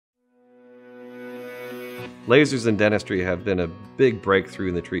Lasers in dentistry have been a big breakthrough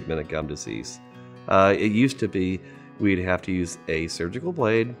in the treatment of gum disease. It used to be we'd have to use a surgical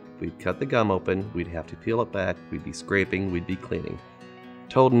blade, we'd cut the gum open, we'd have to peel it back, we'd be scraping, we'd be cleaning.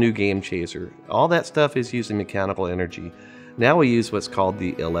 Total new game changer. All that stuff is using mechanical energy. Now we use what's called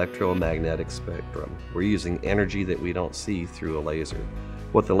the electromagnetic spectrum. We're using energy that we don't see through a laser.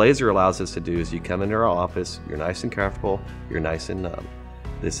 What the laser allows us to do is you come into our office, you're nice and comfortable, you're nice and numb.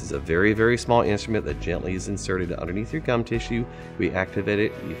 This is a very, very small instrument that gently is inserted underneath your gum tissue. We activate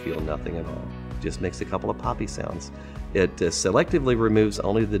it, you feel nothing at all. It just makes a couple of poppy sounds. It selectively removes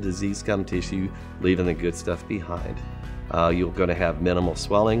only the diseased gum tissue, leaving the good stuff behind. You're going to have minimal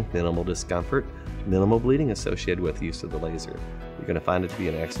swelling, minimal discomfort, minimal bleeding associated with use of the laser. You're going to find it to be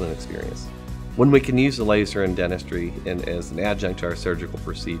an excellent experience. When we can use the laser in dentistry and as an adjunct to our surgical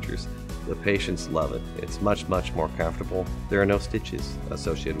procedures, the patients love it. It's much, much more comfortable. There are no stitches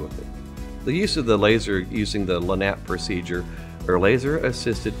associated with it. The use of the laser using the LANAP procedure, or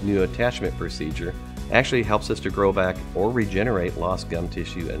laser-assisted new attachment procedure, actually helps us to grow back or regenerate lost gum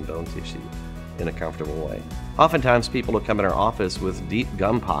tissue and bone tissue in a comfortable way. Oftentimes people will come in our office with deep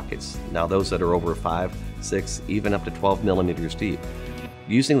gum pockets, now those that are over 5, 6, even up to 12 millimeters deep.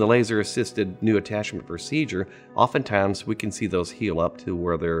 Using the laser-assisted new attachment procedure, oftentimes we can see those heal up to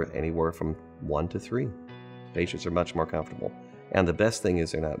where they're anywhere from 1 to 3. Patients are much more comfortable. And the best thing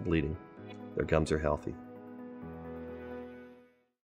is they're not bleeding. Their gums are healthy.